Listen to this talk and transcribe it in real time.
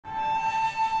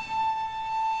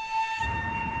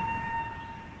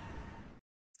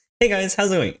Hey guys,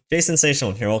 how's it going?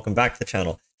 Jasensational here, welcome back to the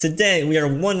channel. Today we are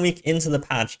 1 week into the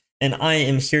patch, and I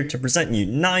am here to present you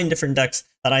 9 different decks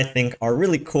that I think are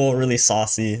really cool, really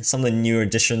saucy, some of the new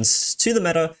additions to the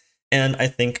meta, and I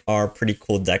think are pretty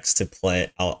cool decks to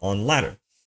play out on ladder.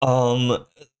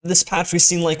 This patch we've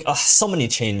seen like so many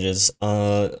changes,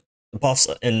 buffs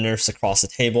and nerfs across the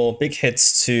table, big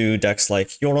hits to decks like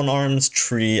Yordan Arms,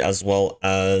 Tree, as well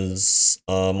as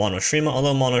Mono Shrima,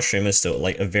 although Mono Shrima is still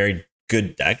like a very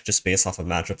good deck just based off of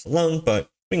matchups alone, but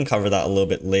we can cover that a little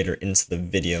bit later into the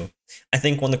video. I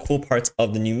think one of the cool parts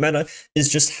of the new meta is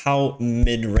just how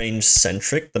mid-range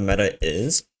centric the meta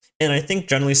is, and I think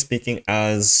generally speaking,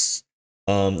 as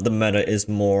the meta is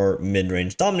more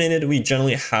mid-range dominated, we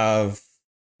generally have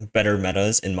better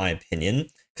metas in my opinion.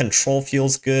 Control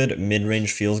feels good,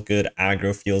 mid-range feels good,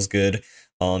 aggro feels good.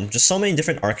 Just so many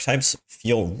different archetypes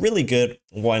feel really good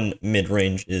when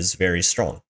mid-range is very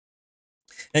strong.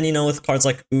 And you know, with cards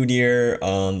like Udyr,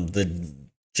 the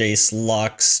Jace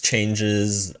Lux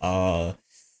changes, Galio,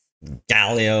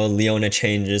 Leona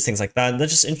changes, things like that, that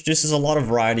just introduces a lot of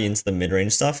variety into the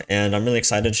mid-range stuff, and I'm really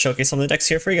excited to showcase some of the decks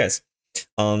here for you guys.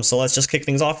 So let's just kick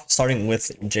things off, starting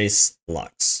with Jace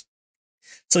Lux.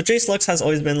 So Jace Lux has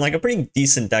always been like a pretty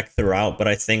decent deck throughout, but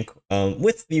I think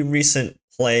with the recent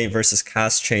play versus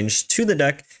cast change to the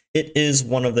deck, it is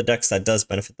one of the decks that does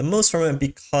benefit the most from it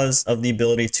because of the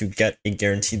ability to get a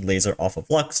guaranteed laser off of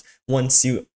Lux once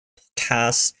you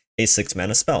cast a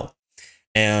 6-mana spell.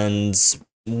 And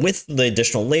with the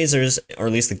additional lasers, or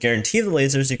at least the guarantee of the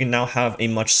lasers, you can now have a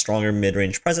much stronger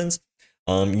mid-range presence.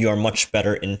 You are much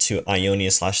better into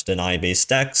Ionia/Deny based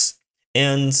decks,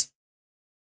 and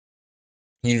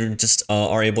you just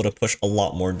are able to push a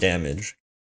lot more damage.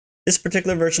 This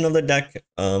particular version of the deck,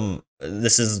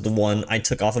 this is the one I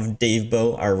took off of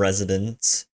Davebo, our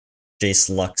resident Jace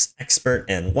Lux expert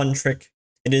and one trick.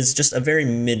 It is just a very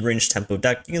mid-range tempo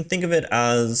deck. You can think of it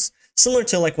as similar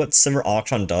to like what Sivir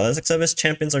Auction does, except his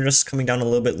champions are just coming down a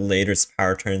little bit later. Its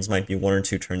power turns might be 1 or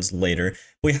 2 turns later.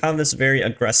 We have this very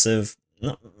aggressive,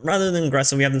 rather than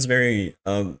aggressive, we have this very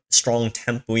strong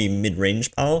tempo-y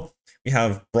mid-range power. We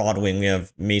have Broadwing, we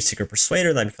have Mageseeker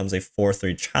Persuader that becomes a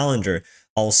 4/3 challenger,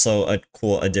 also a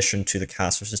cool addition to the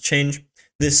cast versus change.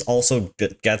 This also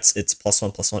gets its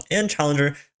 +1/+1 and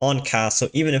challenger on cast, so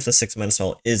even if the 6-mana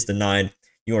spell is denied,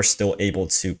 you are still able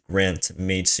to grant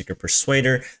Mageseeker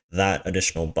Persuader that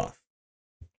additional buff.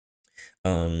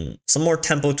 Some more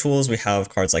tempo tools, we have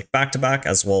cards like Back to Back,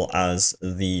 as well as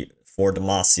the 4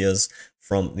 Demasias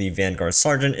from the Vanguard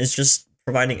Sergeant is just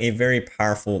providing a very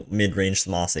powerful mid-range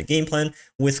Demacia game plan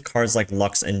with cards like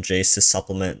Lux and Jace to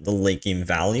supplement the late game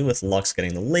value, with Lux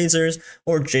getting the lasers,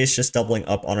 or Jace just doubling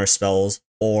up on our spells,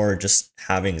 or just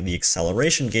having the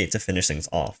acceleration gate to finish things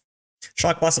off.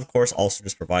 Shock Blast, of course, also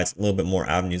just provides a little bit more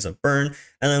avenues of burn,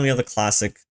 and then we have the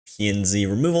classic P&Z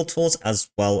removal tools, as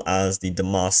well as the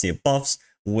Demacia buffs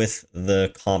with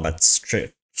the combat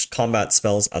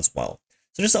spells as well.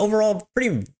 So just overall,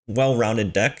 pretty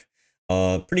well-rounded deck.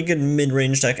 Pretty good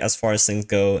mid-range deck as far as things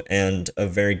go, and a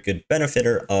very good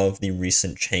benefiter of the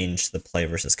recent change to the play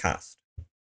versus cast.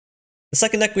 The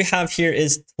second deck we have here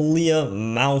is Talia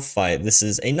Malphite. This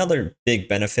is another big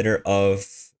benefiter of,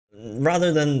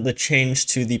 rather than the change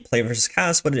to the play versus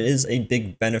cast, but it is a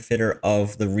big benefiter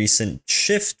of the recent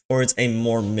shift towards a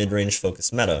more mid-range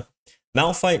focused meta.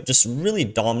 Malphite just really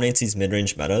dominates these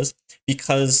mid-range metas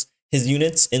because his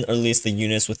units, or at least the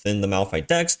units within the Malphite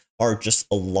decks, are just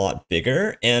a lot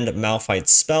bigger, and Malphite's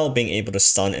spell, being able to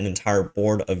stun an entire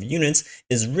board of units,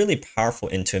 is really powerful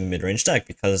into a mid-range deck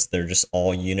because they're just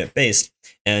all unit-based,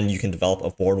 and you can develop a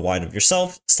board wide of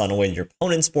yourself, stun away your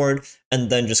opponent's board, and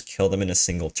then just kill them in a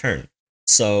single turn.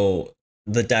 So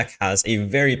the deck has a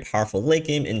very powerful late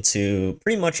game into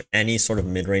pretty much any sort of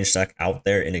mid-range deck out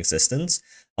there in existence.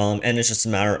 And it's just a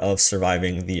matter of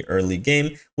surviving the early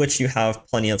game, which you have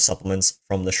plenty of supplements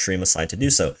from the Shrima side to do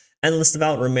so. Endless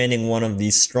Devout remaining one of the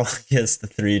strongest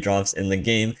 3-drops in the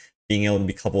game, being able to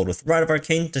be coupled with Rite of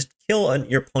Arcane to kill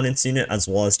your opponent's unit, as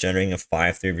well as generating a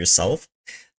 5/3 of yourself.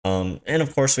 And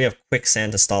of course we have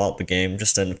Quicksand to stall out the game,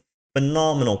 just a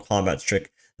phenomenal combat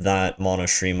trick that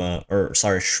Shrima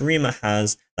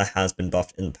has, that has been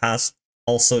buffed in the past.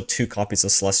 Also 2 copies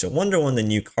of Celestial Wonder, one of the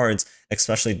new cards,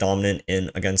 especially dominant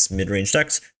against mid-range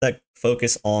decks that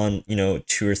focus on, you know,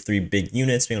 2 or 3 big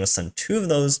units. Being able to send 2 of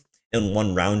those in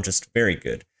 1 round, just very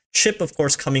good. Chip, of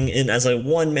course, coming in as a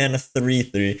 1-mana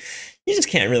 3/3. You just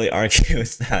can't really argue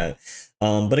with that.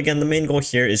 But again, the main goal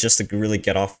here is just to really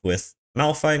get off with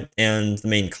Malphite, and the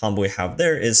main combo we have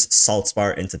there is Salt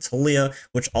Spire into Talia,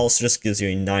 which also just gives you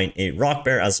a 9-8 Rock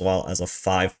Bear as well as a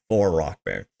 5-4 Rock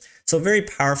Bear. So very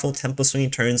powerful tempo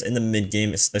swinging turns in the mid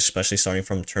game, especially starting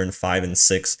from turn 5 and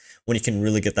 6, when you can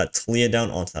really get that Talia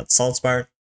down onto that Salt Spire.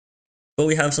 But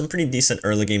we have some pretty decent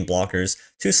early game blockers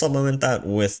to supplement that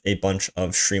with a bunch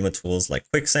of Shrima tools like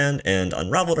Quicksand and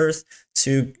Unraveled Earth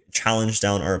to challenge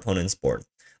down our opponent's board.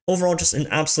 Overall, just an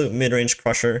absolute mid-range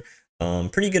crusher.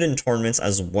 Pretty good in tournaments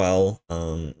as well.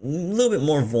 A little bit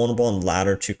more vulnerable on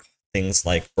ladder to things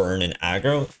like burn and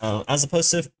aggro, as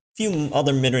opposed to a few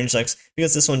other mid-range decks,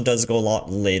 because this one does go a lot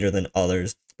later than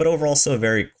others. But overall, still a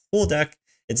very cool deck.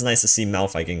 It's nice to see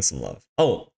Malphite getting some love.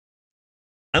 Oh,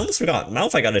 I almost forgot.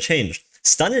 Malphite got a change.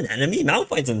 Stun an enemy?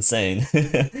 Malphite's insane.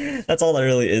 That's all that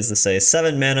really is to say.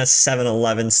 7 mana,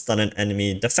 7/11, stun an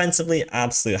enemy. Defensively,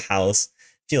 absolute house.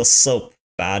 Feels so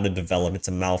bad to develop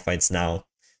into Malphites now.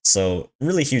 So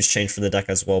really huge change for the deck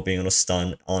as well. Being able to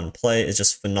stun on play is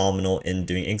just phenomenal in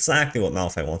doing exactly what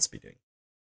Malphite wants to be doing.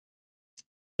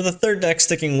 For the third deck,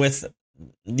 sticking with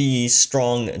the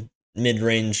strong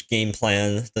mid-range game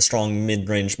plan, the strong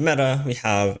mid-range meta, we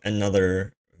have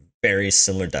another very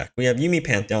similar deck. We have Yuumi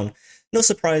Pantheon. No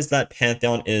surprise that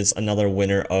Pantheon is another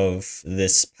winner of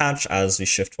this patch as we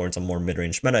shift towards a more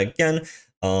mid-range meta again.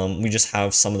 We just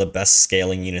have some of the best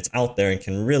scaling units out there and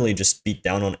can really just beat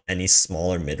down on any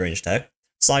smaller mid-range deck.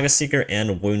 Saga Seeker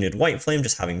and Wounded White Flame,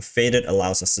 just having Faded,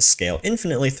 allows us to scale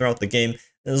infinitely throughout the game,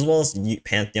 as well as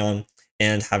Pantheon,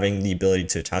 and having the ability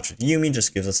to attach with Yuumi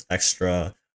just gives us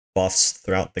extra buffs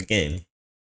throughout the game.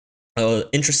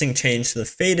 Interesting change to the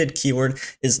Faded keyword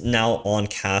is now on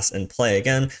cast and play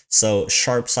again, so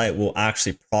Sharp Sight will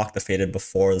actually proc the Faded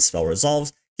before the spell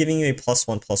resolves, giving you a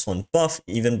 +1/+1 buff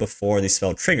even before the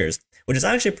spell triggers, which is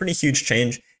actually a pretty huge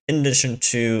change, in addition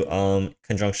to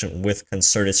conjunction with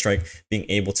Concerted Strike, being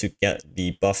able to get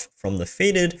the buff from the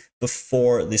Faded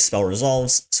before the spell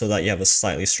resolves, so that you have a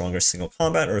slightly stronger single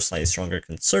combat or a slightly stronger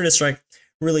Concerted Strike.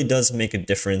 Really does make a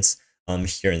difference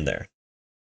here and there.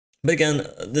 But again,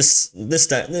 this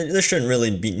deck, there shouldn't really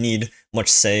need much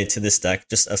say to this deck,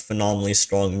 just a phenomenally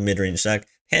strong mid-range deck.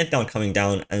 Pantheon coming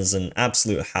down as an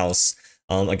absolute house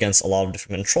against a lot of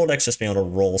different control decks, just being able to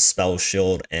roll Spell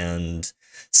Shield and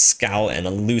Scout and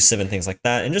Elusive and things like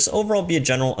that, and just overall be a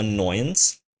general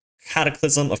annoyance.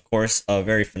 Cataclysm, of course, a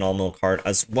very phenomenal card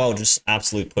as well, just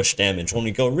absolute push damage. When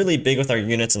we go really big with our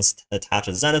units and attach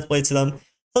a Zenith Blade to them,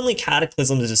 suddenly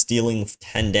Cataclysm is just dealing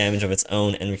 10 damage of its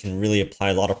own, and we can really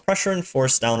apply a lot of pressure and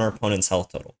force down our opponent's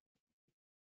health total.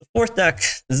 The fourth deck,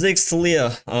 Ziggs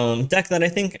Talia, deck that I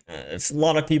think a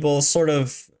lot of people sort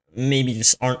of maybe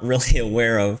just aren't really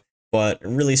aware of, but a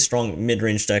really strong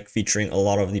mid-range deck featuring a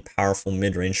lot of the powerful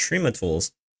mid-range Shrima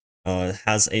tools.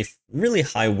 Has a really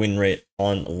high win rate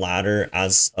on ladder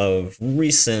as of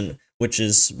recent, which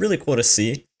is really cool to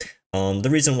see. The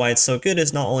reason why it's so good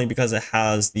is not only because it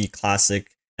has the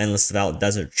classic Endless Devout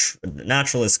Desert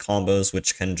Naturalist combos,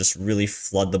 which can just really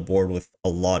flood the board with a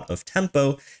lot of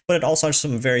tempo, but it also has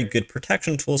some very good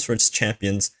protection tools for its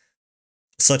champions,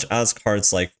 such as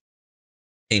cards like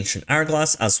Ancient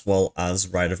Hourglass as well as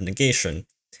Rite of Negation.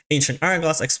 Ancient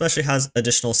Hourglass especially has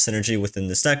additional synergy within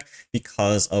this deck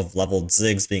because of leveled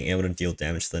Ziggs being able to deal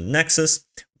damage to the Nexus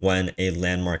when a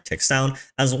landmark ticks down,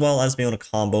 as well as being able to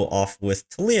combo off with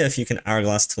Talia if you can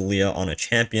Hourglass Talia on a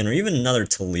champion or even another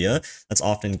Talia that's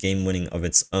often game winning of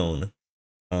its own.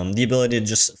 The ability to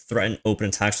just threaten open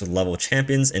attacks with level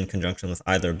champions in conjunction with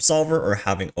either Absolver or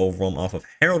having Overwhelm off of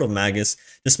Herald of Magus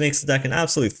just makes the deck an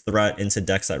absolute threat into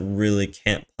decks that really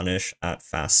can't punish at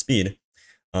fast speed.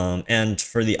 And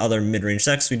for the other mid-range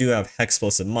decks, we do have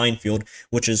Hexplosive Minefield,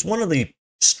 which is one of the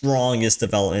strongest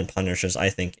development punishers, I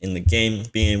think, in the game,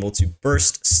 being able to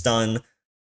burst stun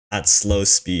at slow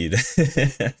speed.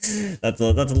 that's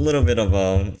a little bit of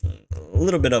a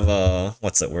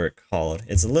what's that word called?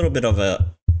 It's a little bit of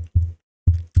a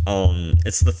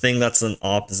it's the thing that's an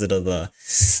opposite of the,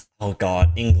 oh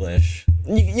god, English.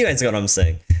 You guys got what I'm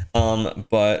saying.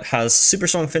 But has super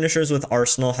strong finishers with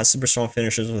Arsenal, has super strong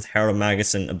finishers with Herald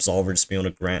Magus and Absolver, just being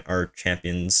able to grant our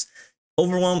champions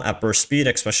Overwhelm at burst speed,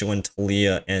 especially when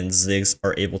Talia and Ziggs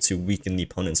are able to weaken the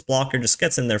opponent's blocker, just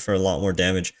gets in there for a lot more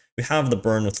damage. We have the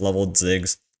burn with leveled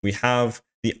Ziggs, we have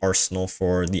the Arsenal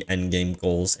for the endgame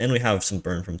goals, and we have some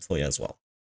burn from Talia as well.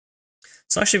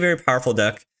 So actually a very powerful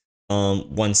deck.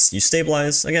 Once you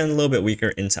stabilize, again, a little bit weaker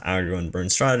into aggro and burn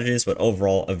strategies, but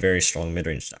overall a very strong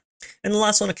mid-range deck. And the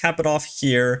last one to cap it off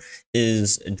here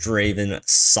is Draven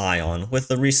Scion. With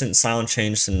the recent Scion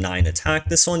change to 9 attack,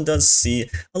 this one does see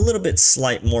a little bit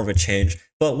slight more of a change,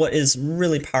 but what is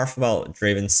really powerful about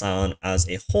Draven Scion as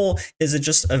a whole is it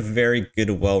just a very good,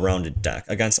 well-rounded deck.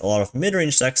 Against a lot of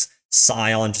mid-range decks,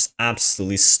 Scion just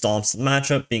absolutely stomps the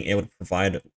matchup, being able to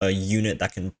provide a unit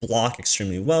that can block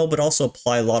extremely well, but also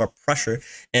apply a lot of pressure,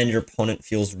 and your opponent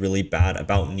feels really bad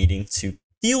about needing to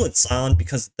deal with Scion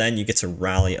because then you get to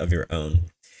rally of your own.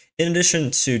 In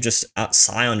addition to just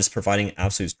Scion just providing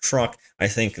absolute truck, I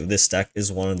think this deck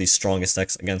is one of the strongest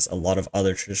decks against a lot of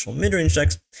other traditional mid-range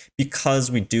decks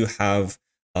because we do have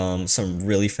some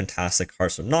really fantastic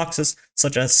cards from Noxus,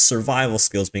 such as survival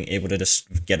skills. Being able to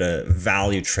just get a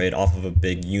value trade off of a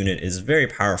big unit is very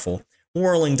powerful.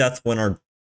 Whirling Death when our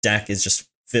deck is just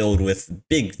filled with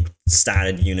big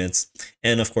statted units,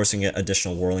 and of course we can get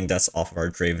additional Whirling Deaths off of our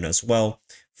Draven as well.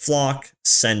 Flock,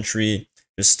 Sentry,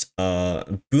 just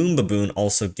Boom Baboon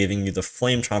also giving you the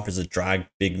Flame Chompers to drag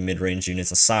big mid-range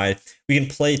units aside. We can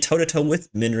play toe-to-toe with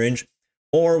mid-range,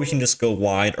 or we can just go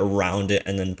wide around it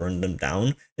and then burn them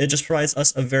down. It just provides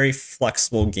us a very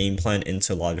flexible game plan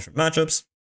into a lot of different matchups.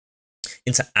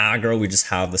 Into aggro, we just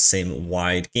have the same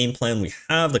wide game plan. We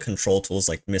have the control tools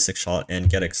like Mystic Shot and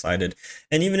Get Excited.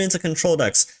 And even into control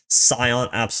decks, Scion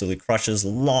absolutely crushes,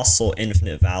 Lost Soul,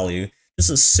 Infinite Value. This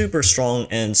is super strong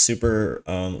and super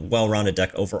well-rounded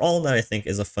deck overall that I think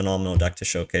is a phenomenal deck to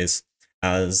showcase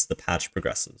as the patch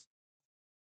progresses.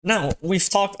 Now, we've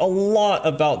talked a lot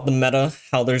about the meta,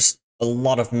 how there's a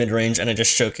lot of mid-range, and I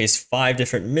just showcased 5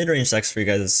 different mid-range decks for you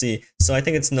guys to see. So I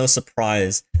think it's no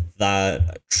surprise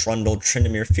that Trundle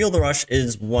Tryndamere Field Rush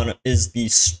is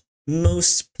the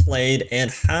most played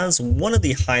and has one of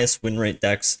the highest win rate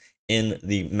decks in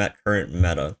the current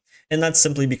meta. And that's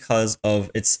simply because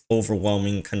of its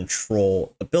overwhelming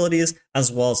control abilities,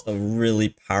 as well as a really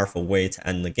powerful way to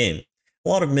end the game. A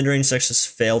lot of mid-range decks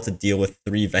just fail to deal with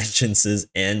 3 Vengeances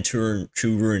and 2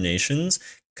 Ruinations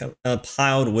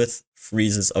piled with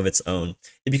freezes of its own.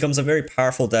 It becomes a very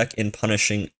powerful deck in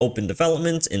punishing open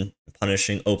development, in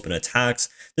punishing open attacks.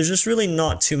 There's just really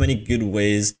not too many good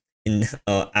ways in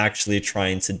actually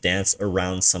trying to dance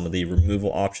around some of the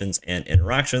removal options and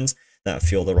interactions that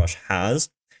Field of Rush has.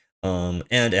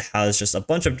 And it has just a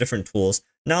bunch of different tools.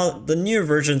 Now, the newer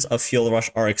versions of Field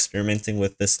Rush are experimenting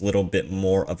with this little bit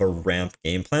more of a ramp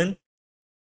game plan.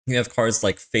 You have cards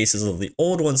like Faces of the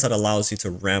Old Ones that allows you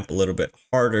to ramp a little bit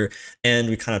harder, and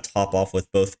we kind of top off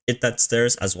with both It That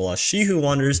Stares as well as She Who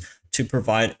Wanders to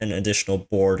provide an additional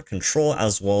board control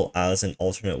as well as an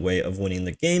alternate way of winning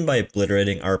the game by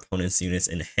obliterating our opponent's units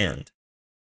in hand.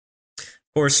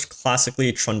 Of course,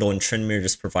 classically, Trundle and Tryndamere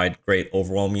just provide great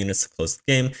overwhelm units to close the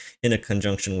game in a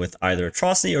conjunction with either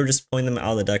Atrocity or just pulling them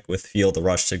out of the deck with Field of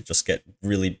Rush to just get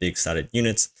really big statted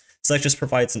units. So that just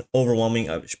provides an overwhelming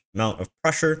amount of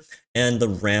pressure, and the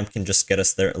ramp can just get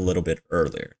us there a little bit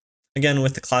earlier. Again,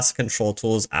 with the classic control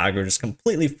tools, aggro just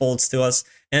completely folds to us,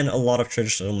 and a lot of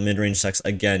traditional mid-range decks,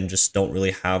 again, just don't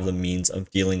really have the means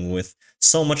of dealing with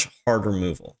so much hard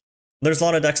removal. There's a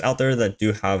lot of decks out there that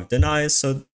do have denies,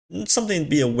 so something to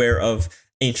be aware of.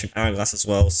 Ancient Hourglass as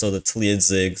well, so the Talia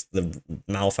Ziggs, the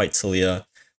Malphite Talia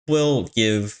will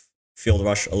give Field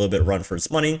Rush a little bit run for its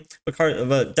money,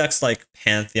 but decks like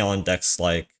Pantheon, decks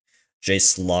like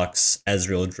Jace Lux,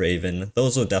 Ezreal Draven,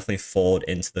 those will definitely fold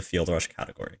into the Field Rush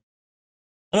category.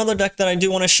 Another deck that I do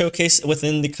want to showcase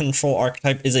within the control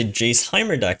archetype is a Jace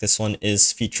Heimer deck. This one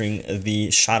is featuring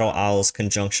the Shadow Owls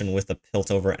conjunction with the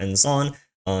Piltover and Zon.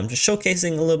 Just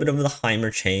showcasing a little bit of the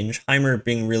Heimer change. Heimer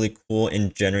being really cool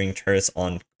in generating turrets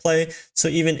on play, so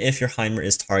even if your Heimer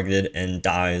is targeted and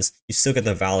dies, you still get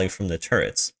the value from the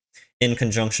turrets. In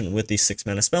conjunction with the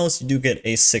 6-mana spells, you do get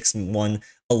a 6/1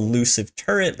 elusive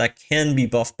turret that can be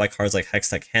buffed by cards like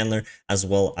Hextech Handler, as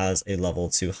well as a level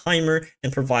 2 Heimer,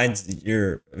 and provides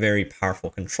your very powerful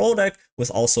control deck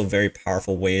with also very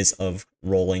powerful ways of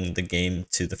rolling the game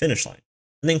to the finish line.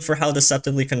 I think for how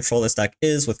deceptively controlled this deck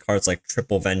is with cards like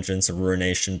Triple Vengeance,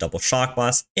 Ruination, Double Shock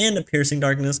Blast, and a Piercing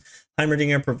Darkness,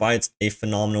 Heimerdinger provides a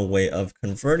phenomenal way of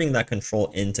converting that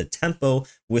control into tempo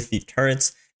with the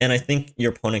turrets, and I think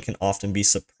your opponent can often be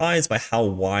surprised by how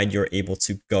wide you're able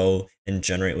to go and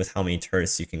generate with how many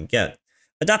turrets you can get.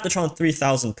 Adaptatron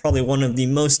 3000, probably one of the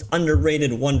most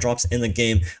underrated 1-drops in the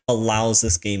game, allows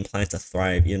this game plan to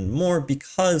thrive even more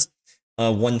because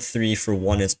 1/3 for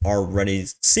 1 is already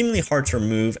seemingly hard to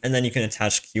remove, and then you can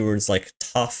attach keywords like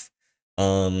tough,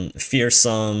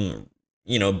 fearsome,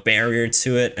 barrier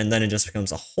to it, and then it just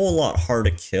becomes a whole lot harder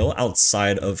to kill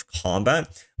outside of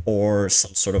combat or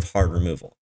some sort of hard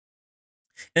removal.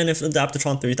 And if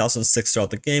Adaptatron 3000 sticks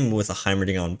throughout the game with a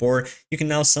Heimerdinger on board, you can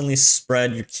now suddenly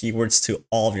spread your keywords to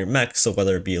all of your mechs, so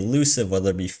whether it be Elusive,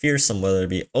 whether it be Fearsome, whether it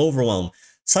be Overwhelm,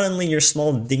 suddenly your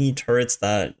small dingy turrets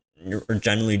that are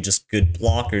generally just good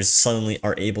blockers suddenly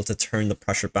are able to turn the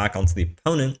pressure back onto the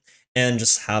opponent and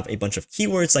just have a bunch of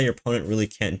keywords that your opponent really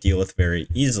can't deal with very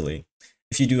easily.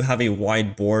 If you do have a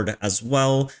wide board as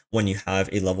well, when you have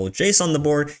a level Jace on the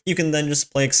board, you can then just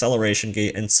play Acceleration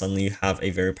Gate and suddenly you have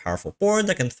a very powerful board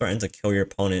that can threaten to kill your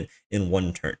opponent in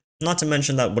one turn. Not to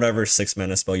mention that whatever 6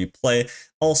 mana spell you play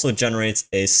also generates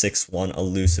a 6/1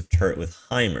 elusive turret with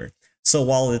Heimer. So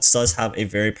while it does have a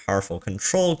very powerful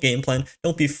control game plan,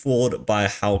 don't be fooled by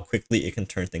how quickly it can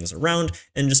turn things around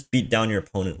and just beat down your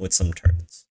opponent with some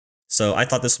turrets. So I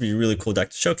thought this would be a really cool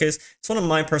deck to showcase. It's one of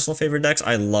my personal favorite decks.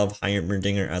 I love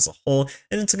Heimerdinger as a whole,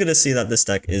 and it's good to see that this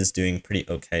deck is doing pretty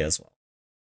okay as well.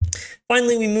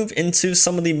 Finally, we move into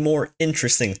some of the more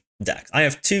interesting decks. I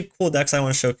have 2 cool decks I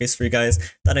want to showcase for you guys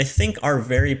that I think are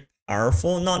very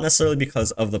powerful, not necessarily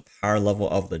because of the power level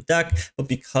of the deck, but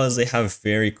because they have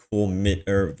very cool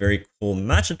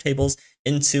matchup tables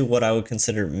into what I would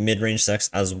consider mid-range decks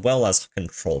as well as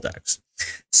control decks.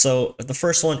 So the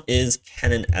first one is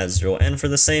Kennen Ezreal, and for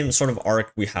the same sort of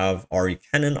arc we have Ahri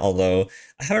Kennen, although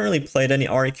I haven't really played any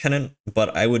Ahri Kennen,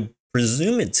 but I would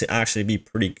presume it to actually be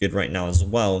pretty good right now as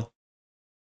well.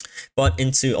 But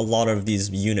into a lot of these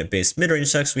unit-based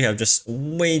mid-range decks, we have just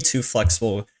way too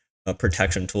flexible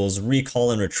protection tools.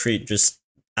 Recall and retreat just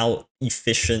out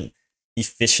efficiency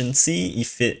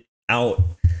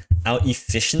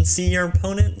your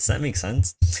opponent. Does that make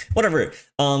sense? Whatever.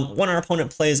 When our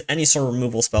opponent plays any sort of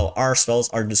removal spell, our spells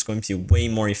are just going to be way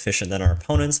more efficient than our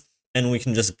opponents, and we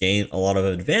can just gain a lot of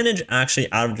advantage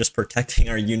actually out of just protecting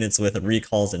our units with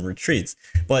recalls and retreats.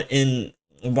 But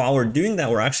while we're doing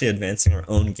that, we're actually advancing our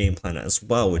own game plan as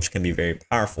well, which can be very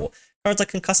powerful. Cards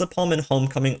like Concussive Palm and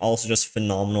Homecoming, also just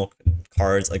phenomenal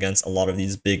cards against a lot of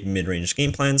these big mid-range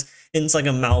game plans. And it's like a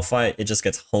Malphite, it just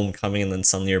gets Homecoming and then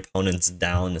suddenly your opponent's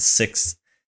down 6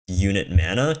 unit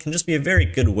mana. It can just be a very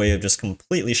good way of just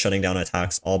completely shutting down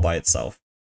attacks all by itself.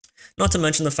 Not to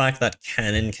mention the fact that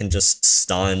Cannon can just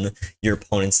stun your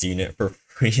opponent's unit for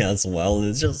free as well.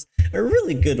 It's just a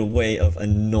really good way of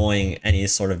annoying any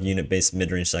sort of unit-based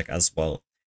mid-range deck as well.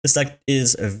 This deck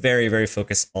is very, very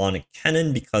focused on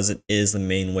Kennen because it is the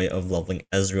main way of leveling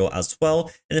Ezreal as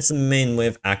well, and it's the main way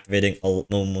of activating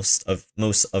most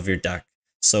of your deck.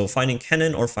 So finding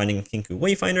Kennen or finding Kinku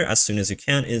Wayfinder as soon as you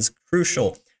can is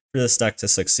crucial for this deck to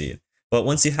succeed. But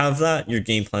once you have that, your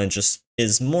game plan just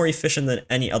is more efficient than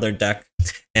any other deck,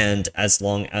 and as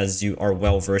long as you are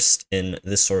well versed in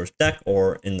this sort of deck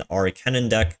or in the Ahri Kennen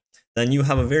deck, then you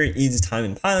have a very easy time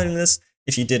in piloting this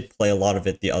if you did play a lot of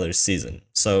it the other season.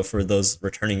 So for those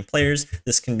returning players,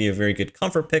 this can be a very good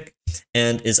comfort pick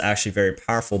and is actually very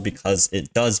powerful because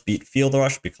it does beat Field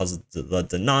Rush because of the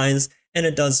denies, and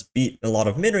it does beat a lot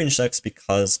of mid-range decks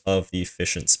because of the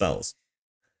efficient spells.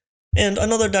 And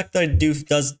another deck that I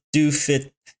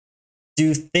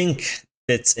think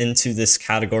fits into this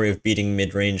category of beating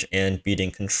mid-range and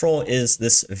beating control is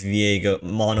this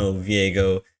Mono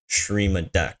Viego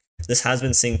Shreema deck. This has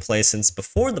been seeing play since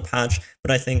before the patch, but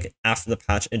I think after the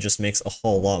patch, it just makes a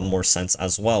whole lot more sense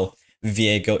as well.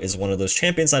 Viego is one of those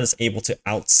champions that is able to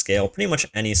outscale pretty much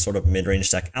any sort of mid-range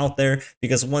deck out there,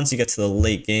 because once you get to the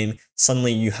late game,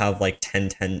 suddenly you have like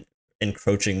 10-10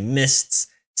 encroaching mists,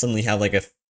 suddenly you have like a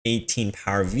 18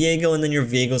 power Viego, and then your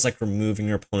Viego is like removing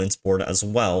your opponent's board as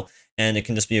well, and it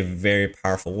can just be a very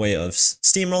powerful way of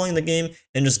steamrolling the game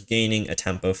and just gaining a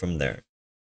tempo from there.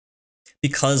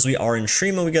 Because we are in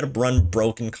Shreema, we get to run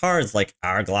broken cards like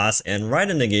Hourglass and Rite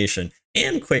of Negation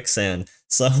and Quicksand.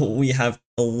 So we have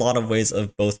a lot of ways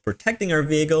of both protecting our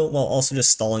Viego while also just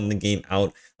stalling the game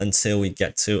out until we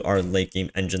get to our late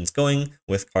game engines going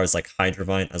with cards like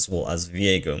Hydrovine as well as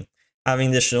Viego. Having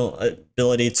additional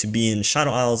ability to be in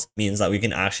Shadow Isles means that we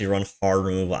can actually run hard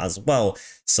removal as well.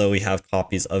 So we have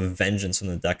copies of Vengeance in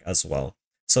the deck as well.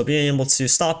 So being able to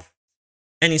stop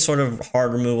any sort of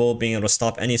hard removal, being able to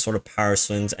stop any sort of power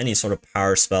swings, any sort of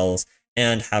power spells,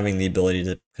 and having the ability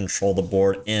to control the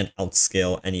board and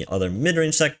outscale any other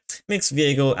mid-range deck makes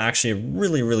Viego actually a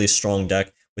really, really strong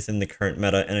deck within the current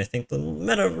meta, and I think the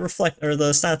meta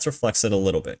the stats reflects it a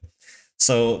little bit.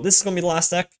 So this is gonna be the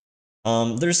last deck.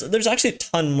 There's actually a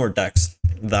ton more decks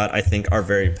that I think are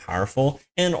very powerful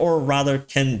and or rather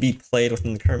can be played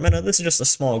within the current meta. This is just a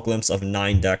small glimpse of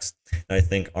 9 decks that I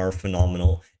think are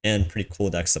phenomenal and pretty cool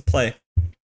decks to play.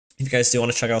 If you guys do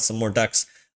want to check out some more decks,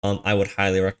 I would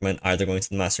highly recommend either going to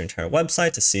the Runeterra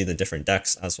website to see the different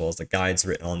decks as well as the guides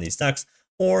written on these decks,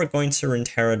 or going to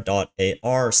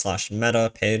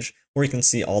runeterra.ar/meta page, where you can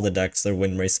see all the decks, their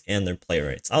win rates, and their play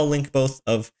rates. I'll link both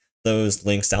of those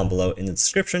links down below in the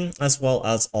description, as well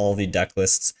as all the deck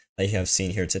lists that you have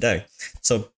seen here today.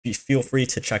 So feel free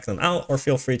to check them out, or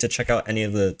feel free to check out any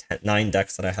of the 9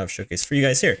 decks that I have showcased for you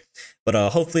guys here. But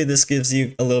hopefully this gives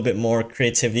you a little bit more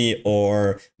creativity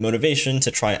or motivation to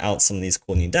try out some of these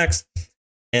cool new decks.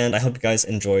 And I hope you guys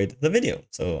enjoyed the video.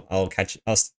 So I'll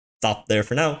stop there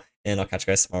for now, and I'll catch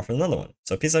you guys tomorrow for another one.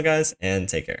 So peace out, guys, and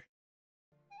take care.